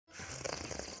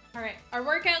All right, our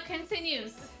workout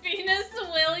continues. Venus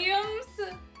Williams.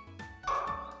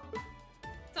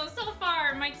 So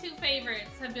far, my two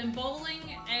favorites have been bowling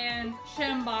and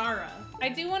Shambara. I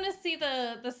do want to see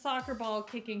the soccer ball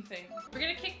kicking thing. We're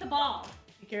gonna kick the ball.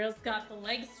 The girl's got the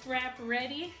leg strap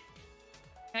ready.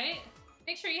 Okay,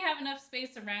 make sure you have enough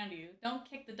space around you. Don't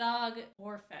kick the dog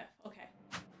or Fef. Okay.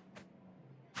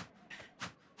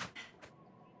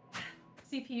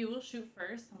 CPU will shoot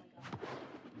first. Oh my god.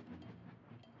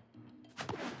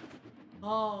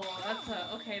 Oh, that's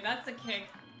a, okay, that's a kick.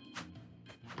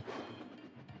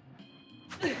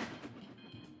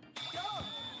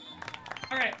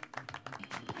 All right.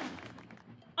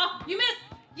 Oh, you missed!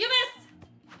 You missed!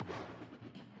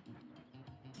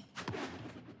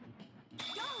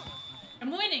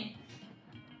 I'm winning.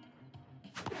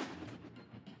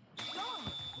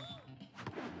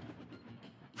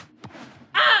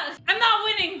 Ah! I'm not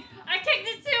winning! I kicked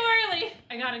it too early!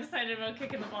 I got excited about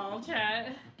kicking the ball,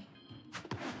 chat.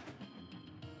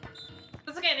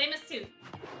 That's okay, they missed too.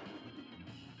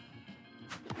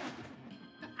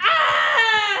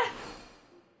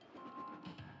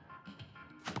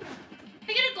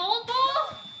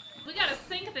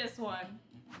 This one.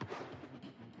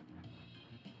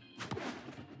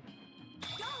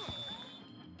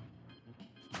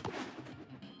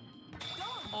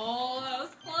 Oh, that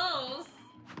was close.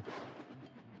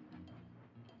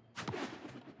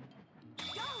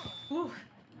 Whew.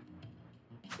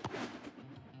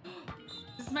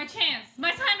 This is my chance.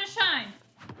 My time to shine.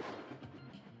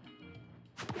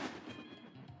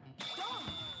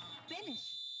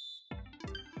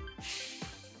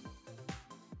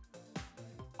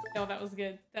 Oh, that was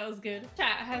good. That was good.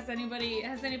 Chat, has anybody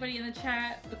in the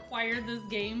chat acquired this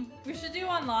game? We should do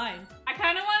online. I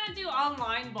kind of want to do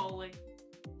online bowling.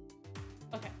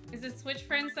 Okay. Is it Switch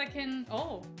friends that can...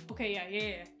 Oh.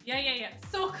 Okay, yeah.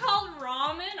 So-called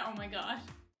ramen? Oh my god.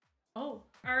 Oh.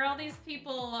 Are all these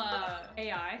people,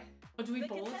 AI? Oh, do we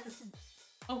bowl?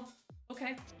 Oh,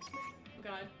 okay. Oh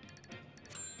god.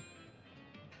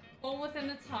 Bowl within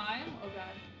the time? Oh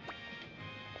god.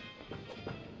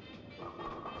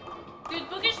 Dude,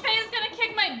 Bookish Faye is gonna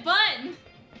kick my butt!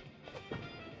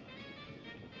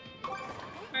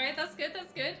 Alright, that's good,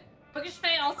 that's good. Bookish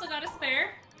Faye also got a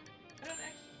spare. I don't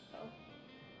actually...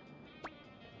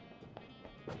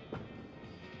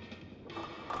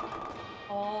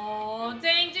 Oh,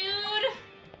 dang, dude!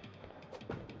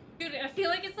 Dude, I feel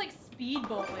like it's like speed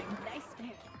bowling. Nice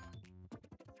spare.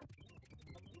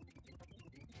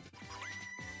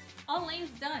 All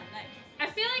lanes done, nice. I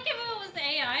feel like if it was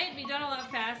AI, it'd be done a lot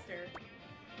faster.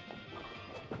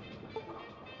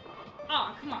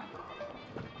 Oh, come on.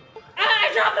 Ah,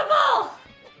 I dropped the ball!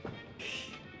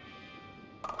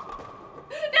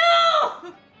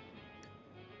 No!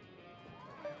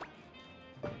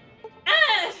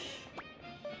 Ah!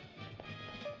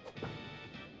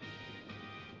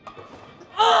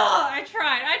 Oh, I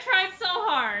tried so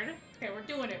hard. Okay, we're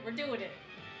doing it.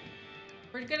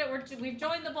 We've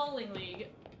joined the bowling league.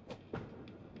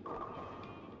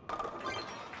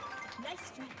 Nice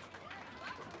strike.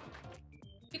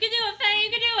 You can do it, Faye, you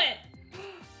can do it!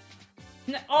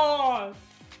 No, oh!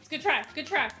 It's good track, good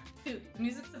track. Dude, the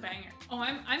music's a banger. Oh,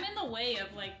 I'm in the way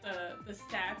of like the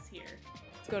stats here.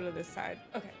 Let's go to this side.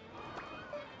 Okay.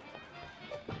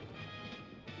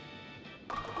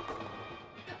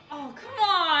 Oh, come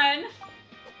on!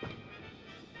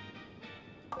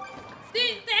 See,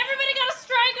 everybody got a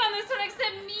strike on this one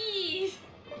except me!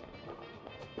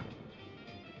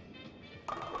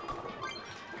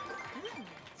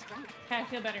 Okay, I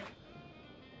feel better.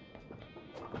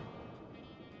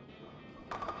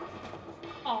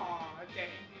 Aw,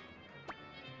 dang.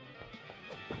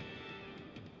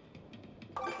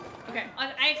 Okay,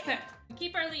 I accept.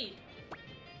 Keep our lead.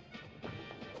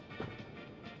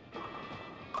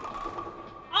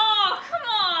 Oh, come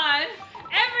on!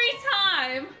 Every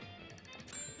time!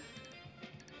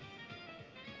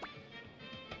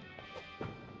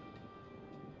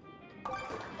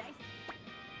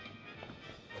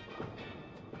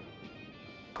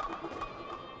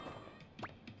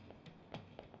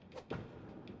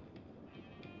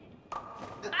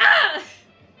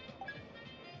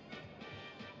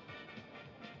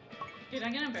 Dude,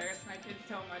 I'm gonna embarrass my kid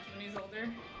so much when he's older.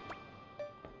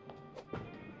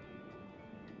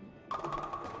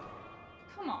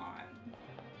 Come on.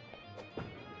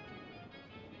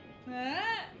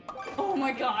 Oh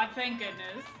my god, thank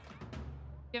goodness.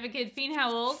 You have a kid, Fiend,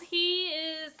 how old? He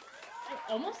is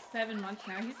almost 7 months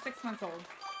now. He's 6 months old.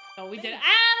 Oh, we did it.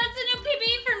 Ah, that's a new PB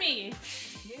for me!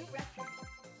 New record.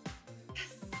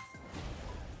 Yes!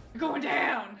 You're going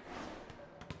down!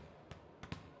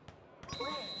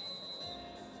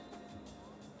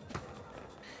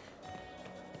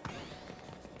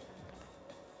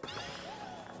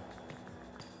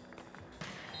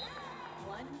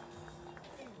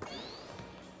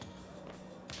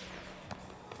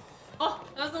 Oh,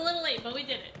 that was a little late, but we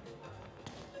did it.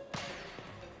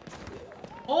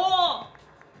 Oh!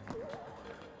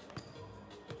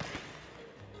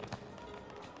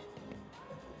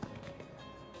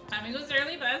 Timing was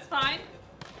early, but that's fine.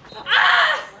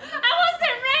 Ah! I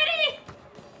wasn't ready!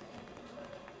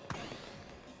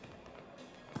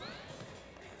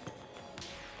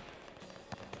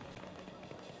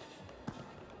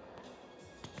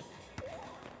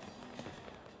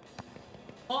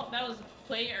 Oh, that was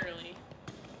way early.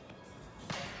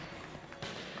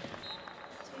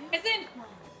 It's in!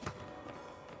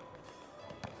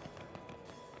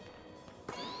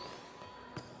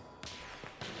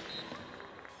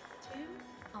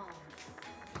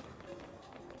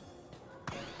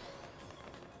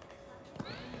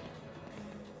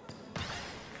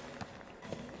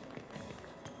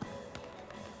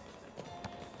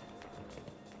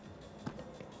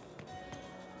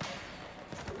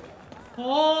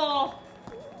 Oh!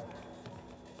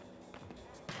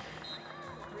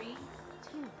 3,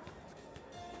 2.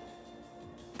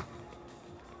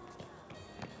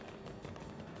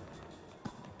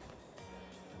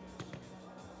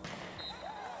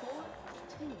 4,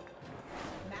 2.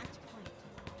 Match point.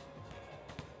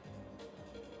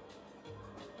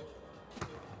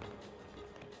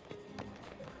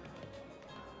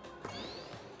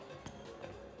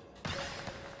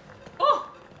 Oh!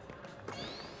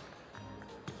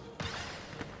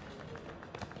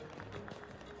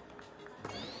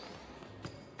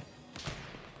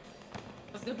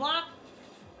 That's a good block.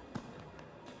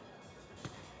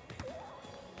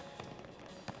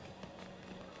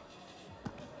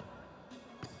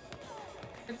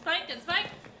 Good spike, good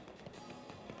spike.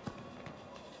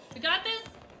 We got this.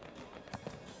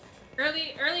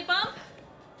 Early bump.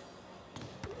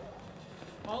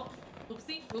 Oh,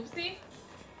 oopsie, oopsie.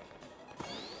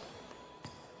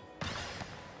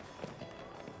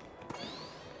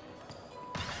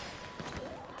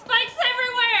 Spikes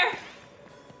everywhere.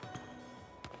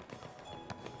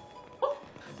 Oh,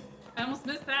 I almost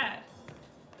missed that.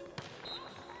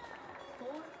 4,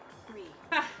 3.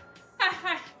 Ha, ha,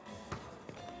 ha.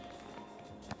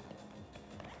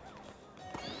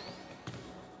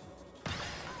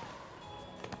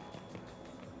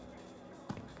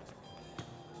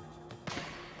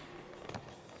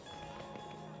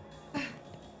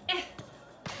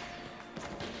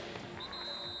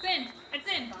 It's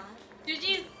in.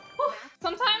 GG's.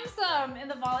 Sometimes in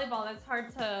the volleyball that's hard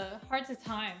to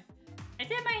time. I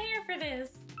did my hair for this.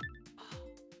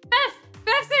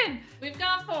 Beth's in! We've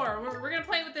got 4. We're gonna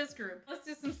play with this group. Let's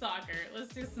do some soccer.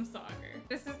 Let's do some soccer.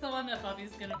 This is the one that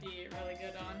Bubby's gonna be really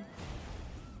good on.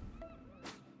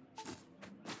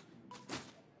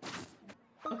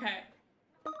 Okay.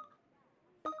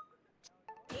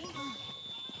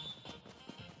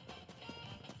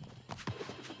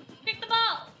 Pick the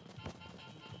ball!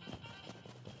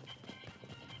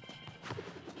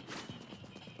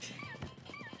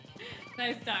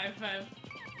 Nice dive, Bev.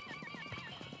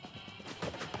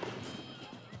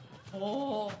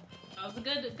 Oh, that was a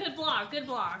good block, good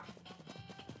block.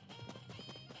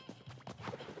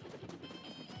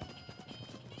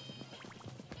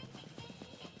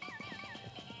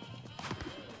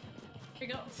 Here we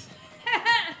go.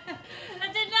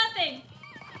 That did nothing.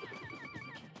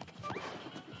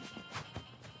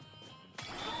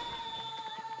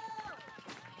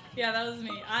 Yeah, that was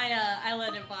me. I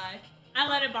let it by. I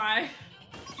let it by.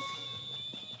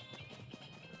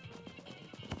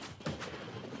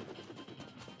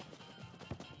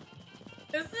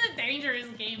 This is a dangerous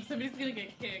game. Somebody's gonna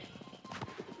get kicked.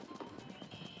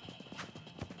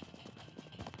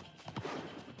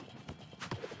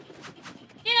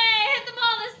 Yay! Hit the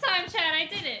ball this time, Chad. I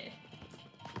did it.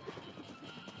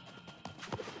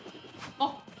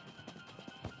 Oh.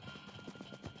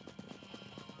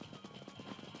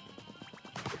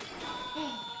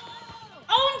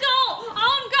 Own goal!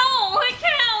 Own goal! It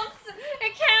counts!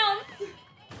 It counts!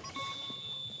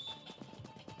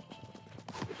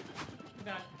 Oh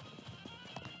god.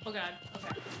 Oh god.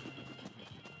 Okay.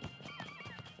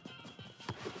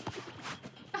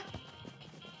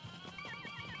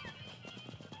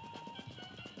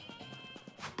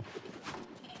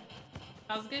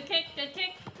 That was a good kick, good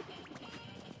kick.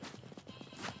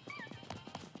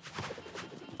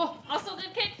 Oh, also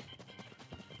good kick.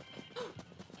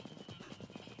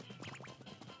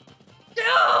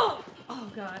 No!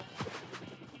 Oh god.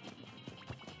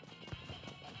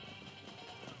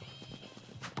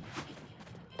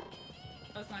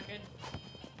 That's not good.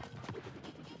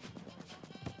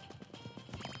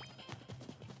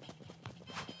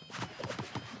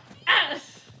 Ah!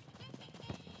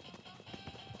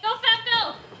 Go, Fab,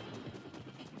 go!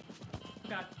 Oh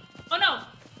god. Oh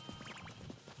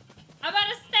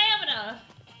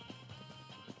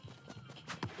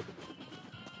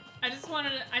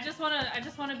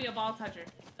just wanna be a ball toucher.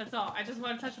 That's all. I just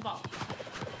wanna touch a ball.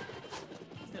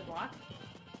 That's a good block.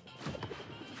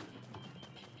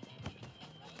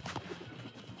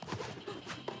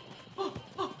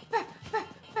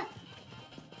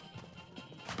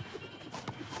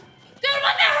 Dude,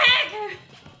 what the heck?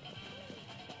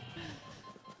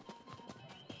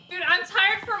 Dude, I'm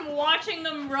tired from watching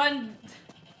them run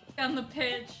down the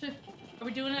pitch. Are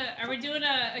we doing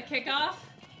a kickoff?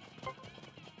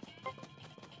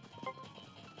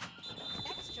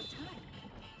 Extra time.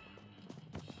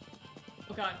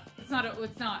 Oh god. It's not a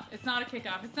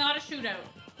kickoff. It's not a shootout.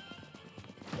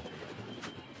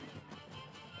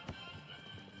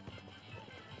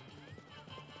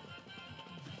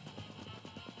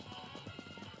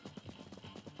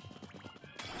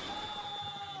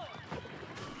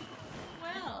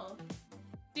 Well.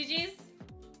 GG's?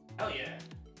 Hell yeah.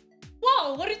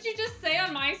 Whoa, what did you just say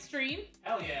on my stream?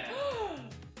 Hell yeah.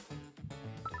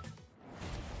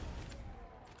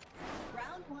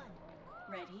 Round 1.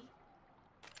 Ready?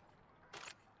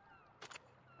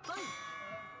 Fight.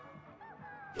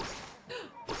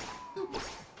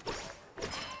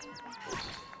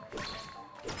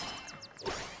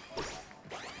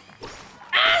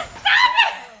 Ah, stop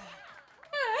it!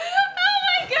 Oh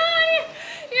my god!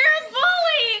 You're a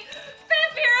bully!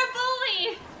 Pep, you're a bully!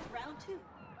 Round 2.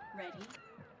 Ready?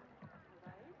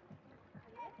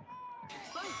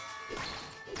 Fight.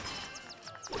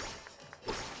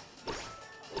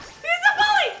 He's a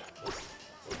bully!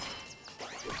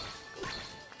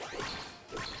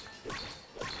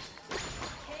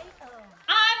 KO.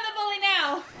 I'm the bully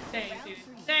now! Dang, Round dude. 3.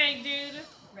 Dang, dude.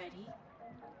 Ready?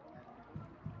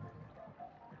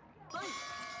 Fight.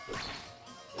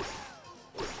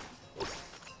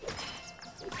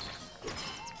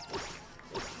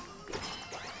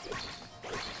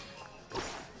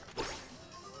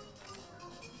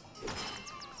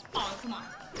 Oh, come on.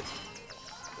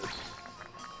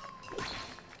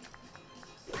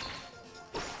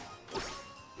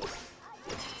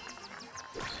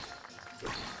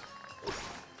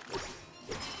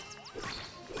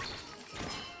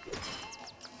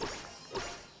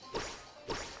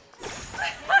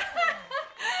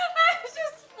 I'm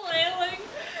just flailing.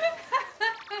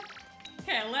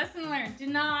 Okay, lesson learned. Do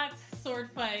not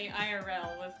sword fight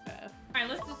IRL with Beth. Alright,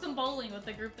 let's do some bowling with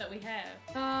the group that we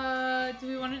have. Do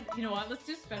we want to... You know what? Let's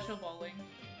do special bowling.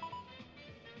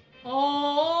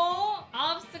 Oh,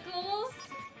 obstacles.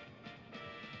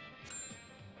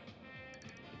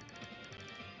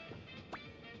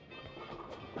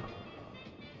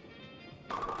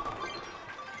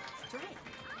 Strike.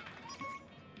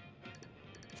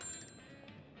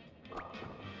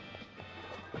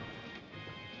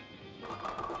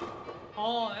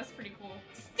 Oh, that's pretty cool.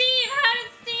 Steve, how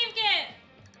did Steve get?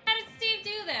 How did Steve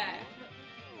do that?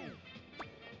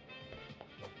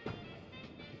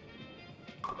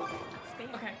 Spare.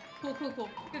 Okay, cool.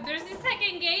 Dude, there's these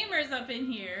heckin' gamers up in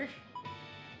here.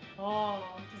 Oh,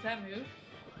 does that move?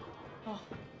 Oh.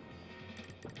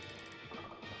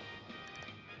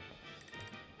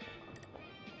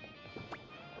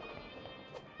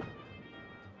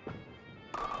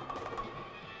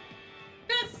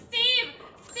 Good, Steve!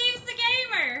 Steve's the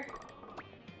gamer!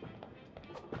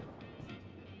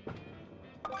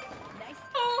 Nice.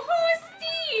 Oh, who is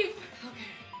Steve? Okay.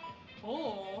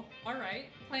 Oh, alright.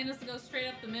 Plan is to go straight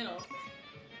up the middle.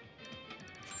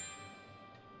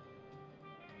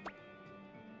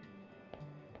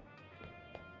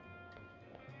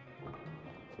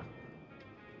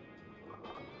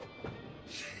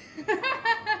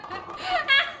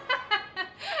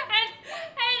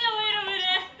 I know, wait a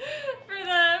minute.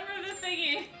 For the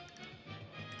thingy.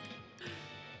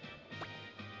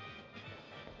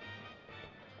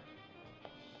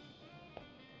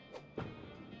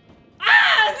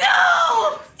 Ah, no!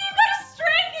 Steve got a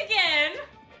strike again!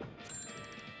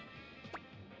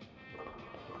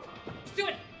 Just do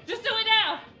it! Just do it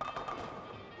now!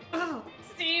 Oh,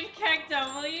 Steve Keck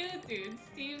W? Dude,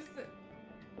 Steve's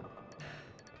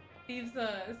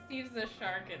a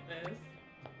shark at this.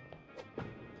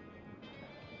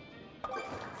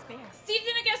 Spare. Steve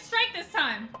didn't get a strike this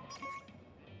time!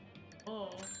 Oh.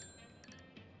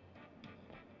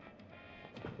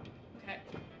 Okay.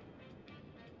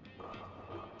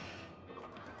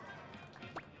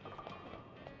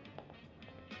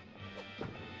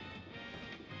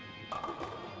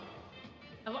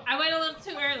 I went a little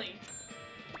too early.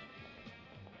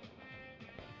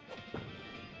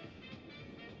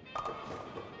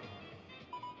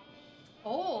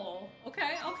 Oh,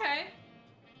 okay.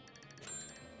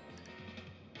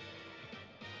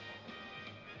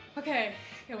 Okay,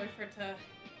 can't wait for it to...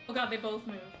 Oh god, they both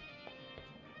move.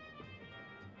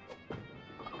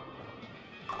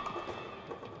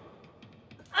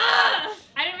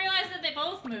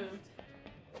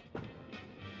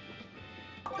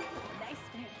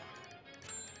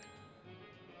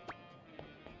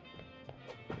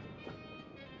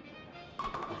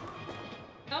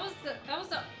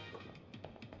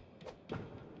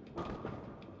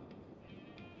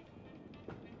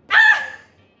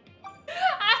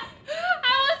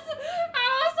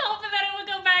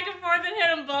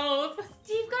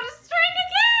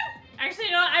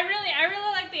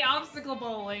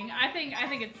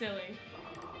 think it's silly.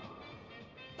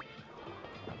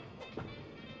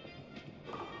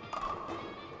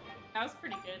 That was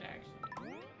pretty good,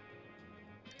 actually.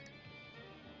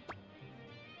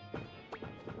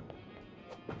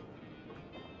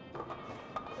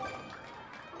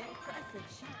 Impressive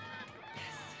shot.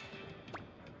 Yes.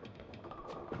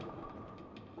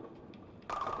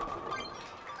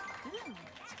 Ooh,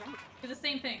 strike. Do the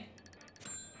same thing.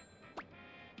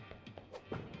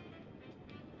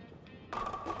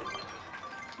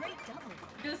 Great double.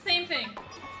 Do the same thing.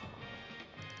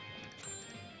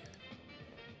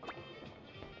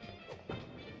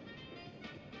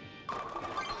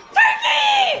 Turkey!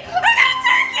 I got a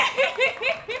turkey!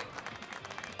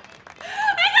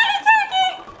 I got a turkey!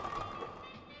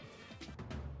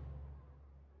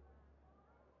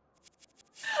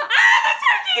 Ah, the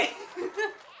turkey!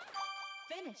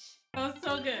 Finish. That was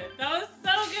so good. That was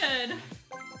so good.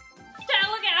 Chat,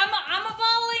 look at I'm a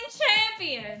bowling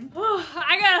champion.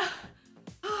 I gotta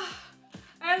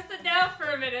sit down for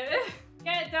a minute.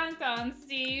 Get dunked on,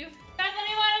 Steve. That's what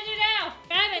you want to do now.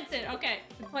 Badminton. Okay,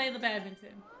 we play the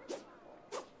badminton.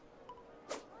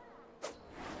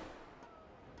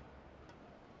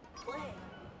 Play.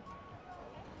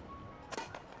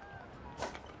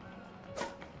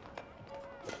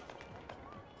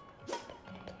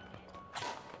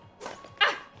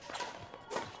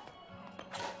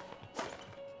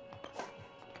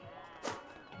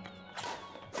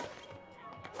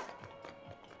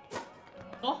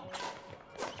 Oh.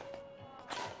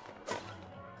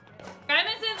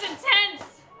 Badminton's intense.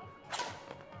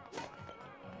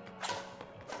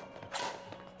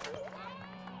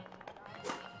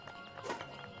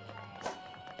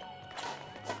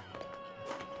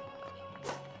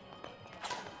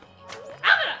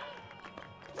 Ah!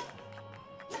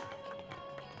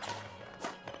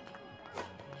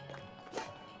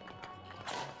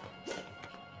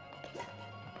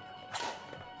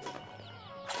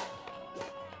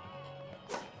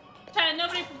 Chad,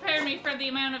 nobody prepared me for the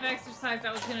amount of exercise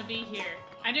that was gonna be here.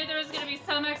 I knew there was gonna be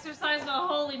some exercise, but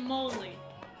holy moly.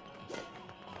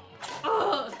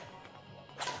 Ugh.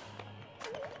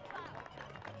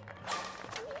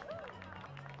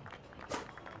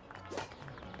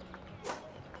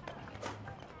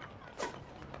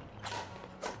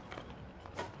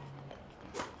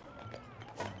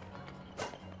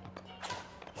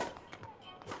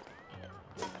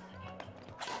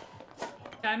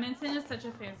 Badminton is such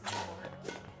a fancy sport.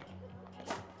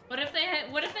 What if they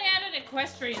added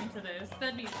equestrian to this?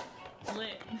 That'd be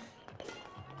lit.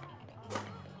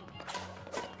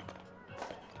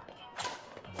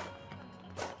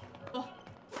 Oh.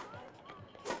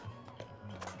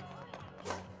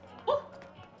 Oh.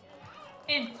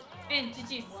 In,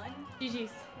 GG's. One.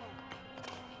 GG's.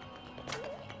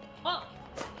 Oh.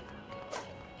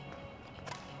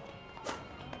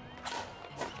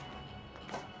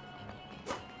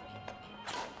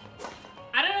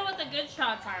 I don't know what the good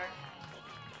shots are.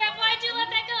 Yeah, why'd you let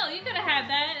that go? You could have had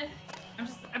that.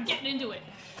 I'm getting into it.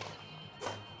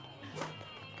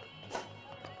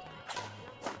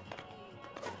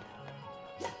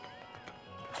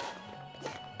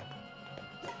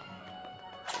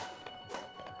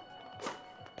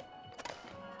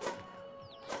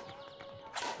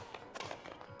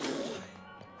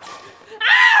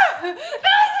 Ah! That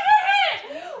was a hit!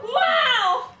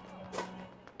 Wow!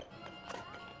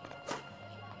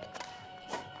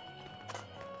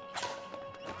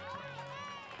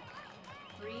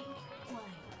 Three,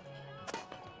 one.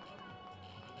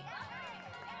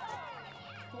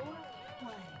 4-1.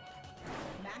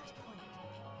 Match point.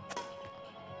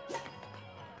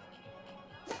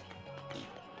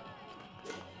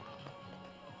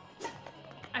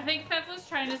 I think Fef was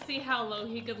trying to see how low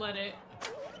he could let it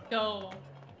go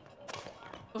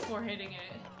before hitting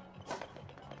it.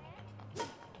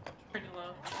 Pretty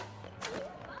low.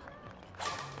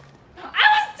 I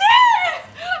was dead!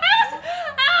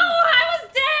 I was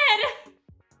dead!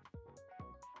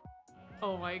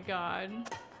 Oh my god.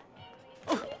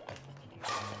 Oh.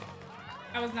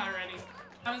 I was not ready.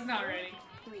 I was not ready.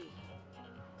 3.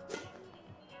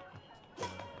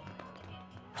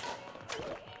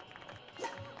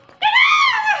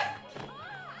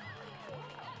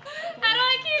 How do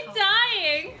I keep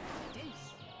dying?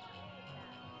 Deuce.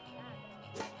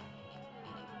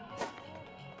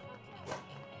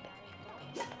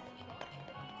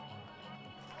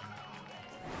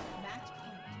 Match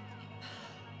point.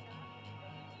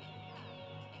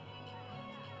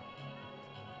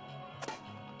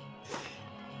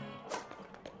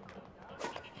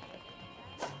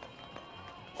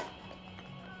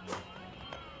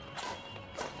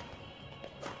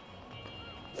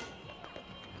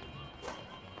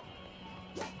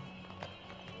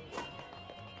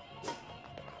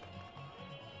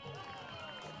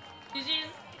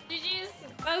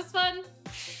 was fun.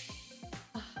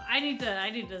 I need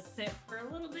to sit for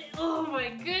a little bit. Oh my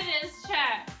goodness,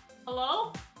 chat.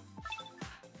 Hello?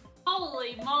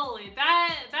 Holy moly,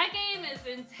 that game is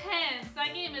intense.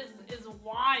 That game is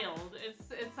wild.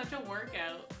 It's such a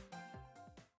workout.